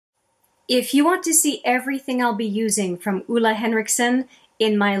If you want to see everything I'll be using from OLEHENRIKSEN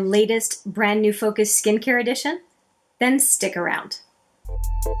in my latest brand new Focus Skincare Edition, then stick around.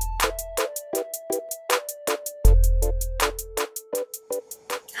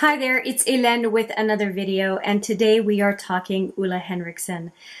 Hi there, it's Hélène with another video, and today we are talking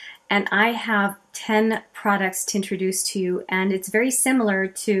OLEHENRIKSEN. And I have 10 products to introduce to you, and it's very similar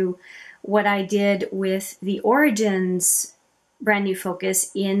to what I did with the Origins brand new Focus,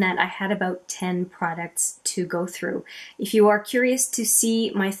 in that I had about 10 products to go through. If you are curious to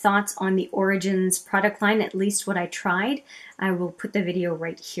see my thoughts on the Origins product line, at least what I tried, I will put the video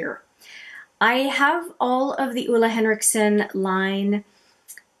right here. I have all of the OLEHENRIKSEN line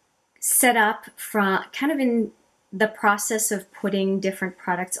set up from kind of in the process of putting different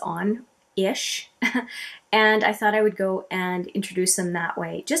products on-ish. And I thought I would go and introduce them that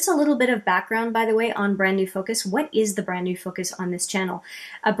way. Just a little bit of background, by the way, on Brand New Focus. What is the Brand New Focus on this channel?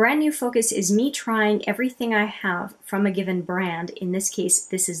 A Brand New Focus is me trying everything I have from a given brand. In this case,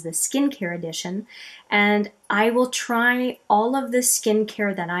 this is the skincare edition. And I will try all of the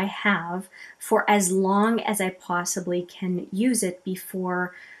skincare that I have for as long as I possibly can use it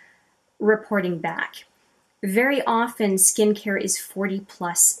before reporting back. Very often skincare is 40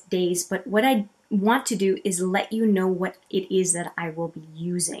 plus days, but what I want to do is let you know what it is that I will be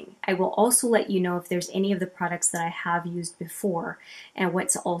using. I will also let you know if there's any of the products that I have used before and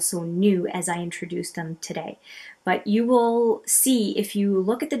what's also new as I introduce them today. But you will see, if you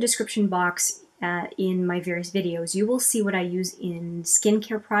look at the description box in my various videos, you will see what I use in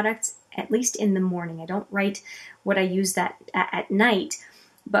skincare products, at least in the morning. I don't write what I use that at night,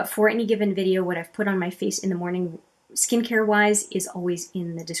 but for any given video, what I've put on my face in the morning skincare wise is always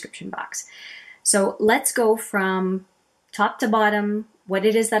in the description box. So let's go from top to bottom, what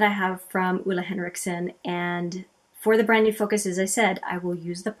it is that I have from OLEHENRIKSEN, and for the Brand New Focus, as I said, I will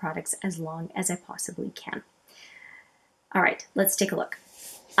use the products as long as I possibly can. All right, let's take a look.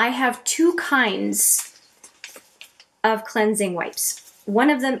 I have two kinds of cleansing wipes. One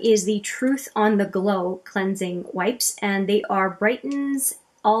of them is the Truth on the Glow cleansing wipes, and they are brightens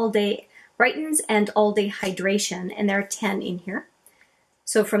and all day hydration, and there are 10 in here.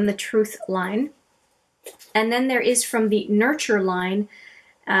 So from the Truth line. And then there is from the Nurture line,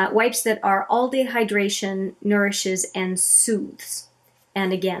 wipes that are all day hydration, nourishes, and soothes.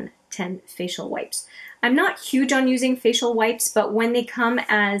 And again, 10 facial wipes. I'm not huge on using facial wipes, but when they come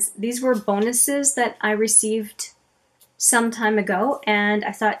as, these were bonuses that I received some time ago, and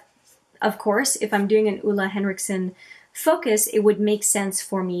I thought, of course, if I'm doing an OLEHENRIKSEN Focus, it would make sense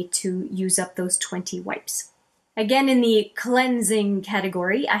for me to use up those 20 wipes. Again, in the cleansing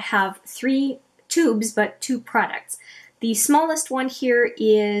category, I have 3 tubes, but 2 products. The smallest one here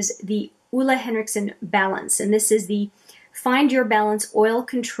is the OLEHENRIKSEN Balance, and this is the Find Your Balance Oil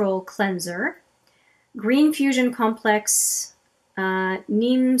Control Cleanser, Green Fusion Complex,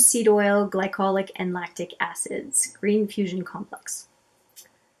 neem seed oil, glycolic, and lactic acids. Green Fusion Complex.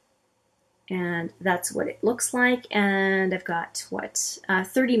 And that's what it looks like. And I've got,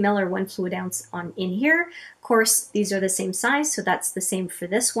 30 ml or 1 fluid ounce in here. Of course, these are the same size, so that's the same for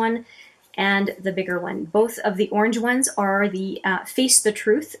this one and the bigger one. Both of the orange ones are the Face the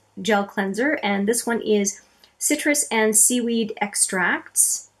Truth Gel Cleanser, and this one is citrus and seaweed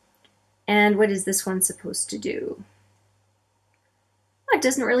extracts. And what is this one supposed to do? Well, it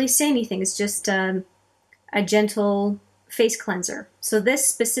doesn't really say anything. It's just a gentle face cleanser. So this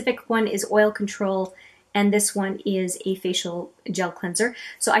specific one is oil control, and this one is a facial gel cleanser.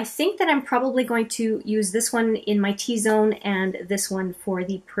 So I think that I'm probably going to use this one in my T-zone and this one for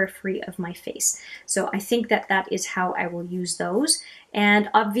the periphery of my face. So I think that that is how I will use those. And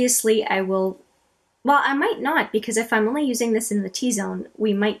obviously I will, well, I might not, because if I'm only using this in the T-zone,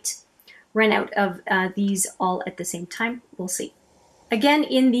 we might run out of these all at the same time. We'll see. Again,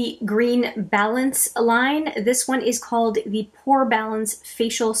 in the Green Balance line, this one is called the Pore Balance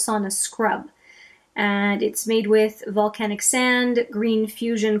Facial Sauna Scrub. And it's made with volcanic sand, green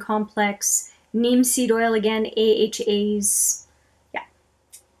fusion complex, neem seed oil, again, AHAs. Yeah,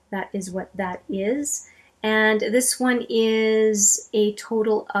 that is what that is. And this one is a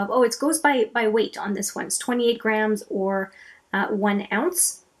total of, oh, it goes by weight on this one. It's 28 grams or 1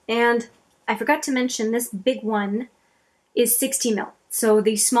 ounce. And I forgot to mention, this big one is 60 ml. So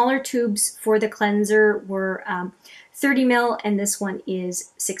the smaller tubes for the cleanser were 30 ml, and this one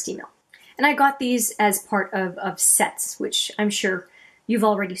is 60 ml. And I got these as part of sets, which I'm sure you've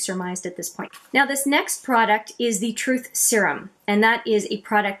already surmised at this point. Now, this next product is the Truth Serum, and that is a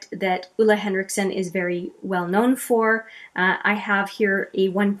product that OLEHENRIKSEN is very well known for. I have here a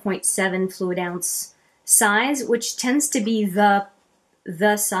 1.7 fluid ounce size, which tends to be the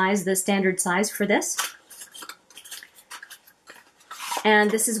the size, the standard size for this.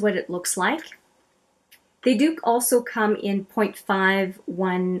 And this is what it looks like. They do also come in 0.5,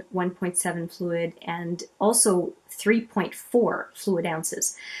 1, 1.7 fluid, and also 3.4 fluid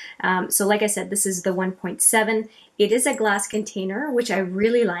ounces. So like I said, this is the 1.7. It is a glass container, which I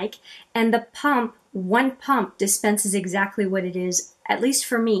really like. And the pump, one pump dispenses exactly what it is, at least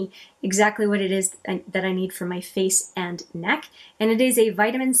for me, exactly what it is that I need for my face and neck. And it is a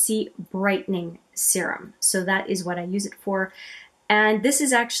vitamin C brightening serum. So that is what I use it for. And this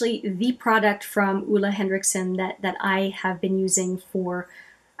is actually the product from OLEHENRIKSEN that I have been using for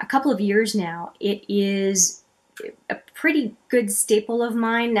a couple of years now. It is a pretty good staple of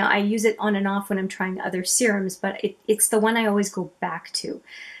mine. Now I use it on and off when I'm trying other serums, but it's the one I always go back to.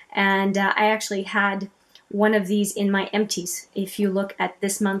 And I actually had one of these in my empties. If you look at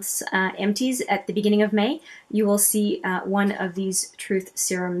this month's empties at the beginning of May, you will see one of these Truth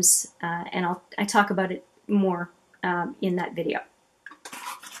serums, and I talk about it more in that video.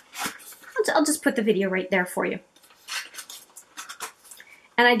 I'll just put the video right there for you.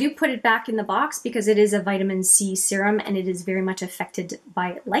 And I do put it back in the box because it is a vitamin C serum and it is very much affected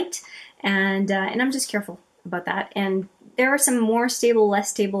by light. And I'm just careful about that. And there are some more stable,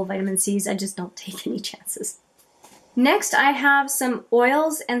 less stable vitamin C's. I just don't take any chances. Next, I have some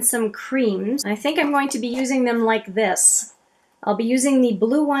oils and some creams. I think I'm going to be using them like this. I'll be using the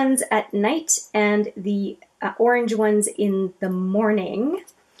blue ones at night and the orange ones in the morning.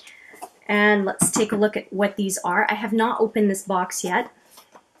 And let's take a look at what these are. I have not opened this box yet.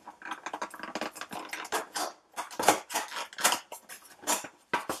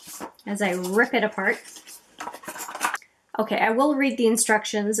 As I rip it apart. Okay, I will read the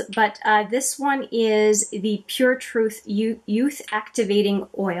instructions, but this one is the Pure Truth Youth Activating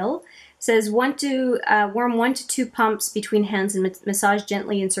Oil. It says warm 1 to 2 pumps between hands and massage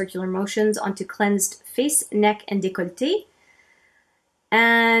gently in circular motions onto cleansed face, neck, and décolleté.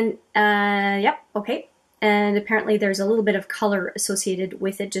 And yep, okay. And apparently there's a little bit of color associated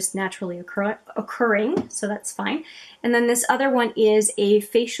with it, just naturally occurring, so that's fine. And then this other one is a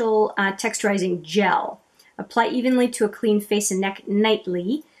facial texturizing gel. Apply evenly to a clean face and neck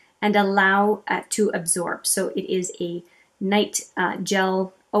nightly and allow to absorb. So it is a night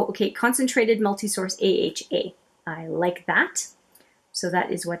gel. Oh, okay, concentrated multi-source AHA. I like that. So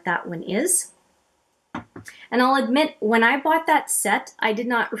that is what that one is. And I'll admit, when I bought that set, I did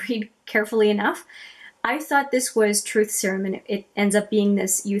not read carefully enough. I thought this was Truth Serum, and it ends up being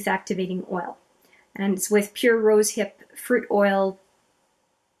this Youth Activating Oil. And it's with pure rosehip fruit oil.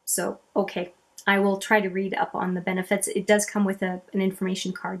 So, okay, I will try to read up on the benefits. It does come with an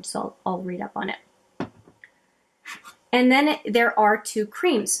information card, so I'll read up on it. And then there are 2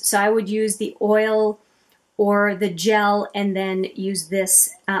 creams. So I would use the oil or the gel and then use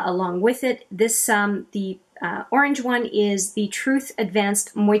this along with it. This, the orange one is the Truth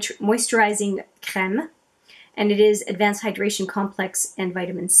Advanced Moisturizing Creme, and it is Advanced Hydration Complex and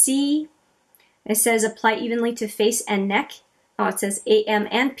Vitamin C. It says apply evenly to face and neck. Oh, it says AM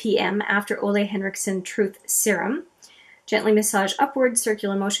and PM after OLEHENRIKSEN Truth Serum. Gently massage upwards,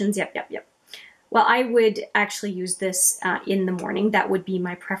 circular motions, yep. Well, I would actually use this in the morning. That would be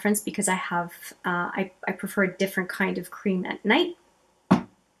my preference because I have, I prefer a different kind of cream at night.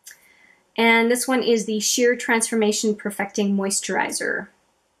 And this one is the Sheer Transformation Perfecting Moisturizer.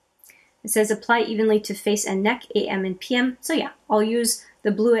 It says apply evenly to face and neck, AM and PM. So yeah, I'll use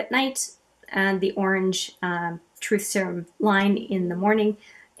the blue at night and the orange Truth Serum line in the morning,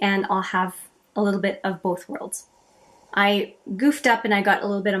 and I'll have a little bit of both worlds. I goofed up and I got a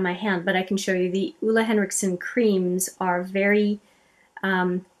little bit on my hand, but I can show you the OLEHENRIKSEN creams are very,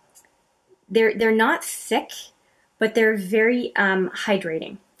 they're not thick, but they're very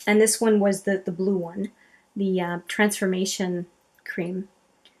hydrating. And this one was the blue one, the Transformation Cream.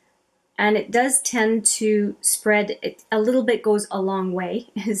 And it does tend to spread, a little bit goes a long way.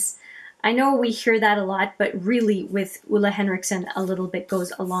 I know we hear that a lot, but really with OLEHENRIKSEN, a little bit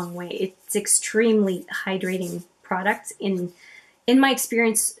goes a long way. It's extremely hydrating product in my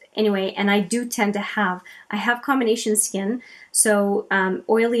experience anyway, and I do tend to have combination skin, so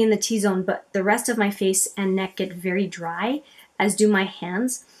oily in the T-zone, but the rest of my face and neck get very dry, as do my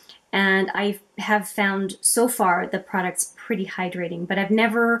hands, and I have found so far the product's pretty hydrating, but I've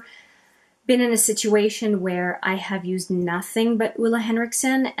never been in a situation where I have used nothing but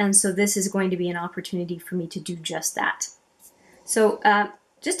OLEHENRIKSEN, and so this is going to be an opportunity for me to do just that. So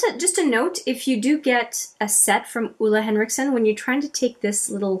just a note, if you do get a set from OLEHENRIKSEN, when you're trying to take this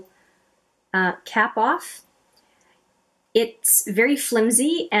little cap off, it's very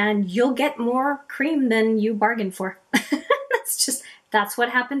flimsy and you'll get more cream than you bargained for. That's just That's what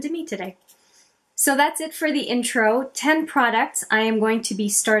happened to me today. So that's it for the intro. 10 products. I am going to be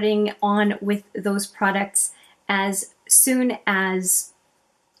starting on with those products as soon as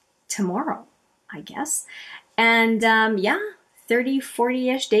tomorrow, I guess. And yeah, 30,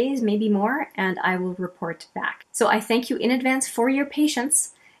 40-ish days, maybe more, and I will report back. So I thank you in advance for your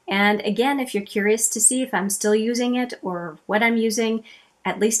patience. And again, if you're curious to see if I'm still using it or what I'm using,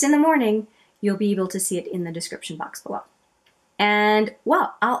 at least in the morning, you'll be able to see it in the description box below. And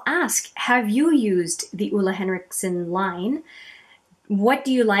well, I'll ask, have you used the OLEHENRIKSEN line? What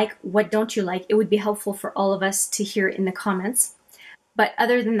do you like? What don't you like? It would be helpful for all of us to hear in the comments. But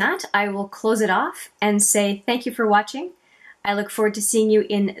other than that, I will close it off and say thank you for watching. I look forward to seeing you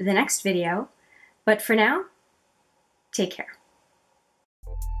in the next video. But for now, take care.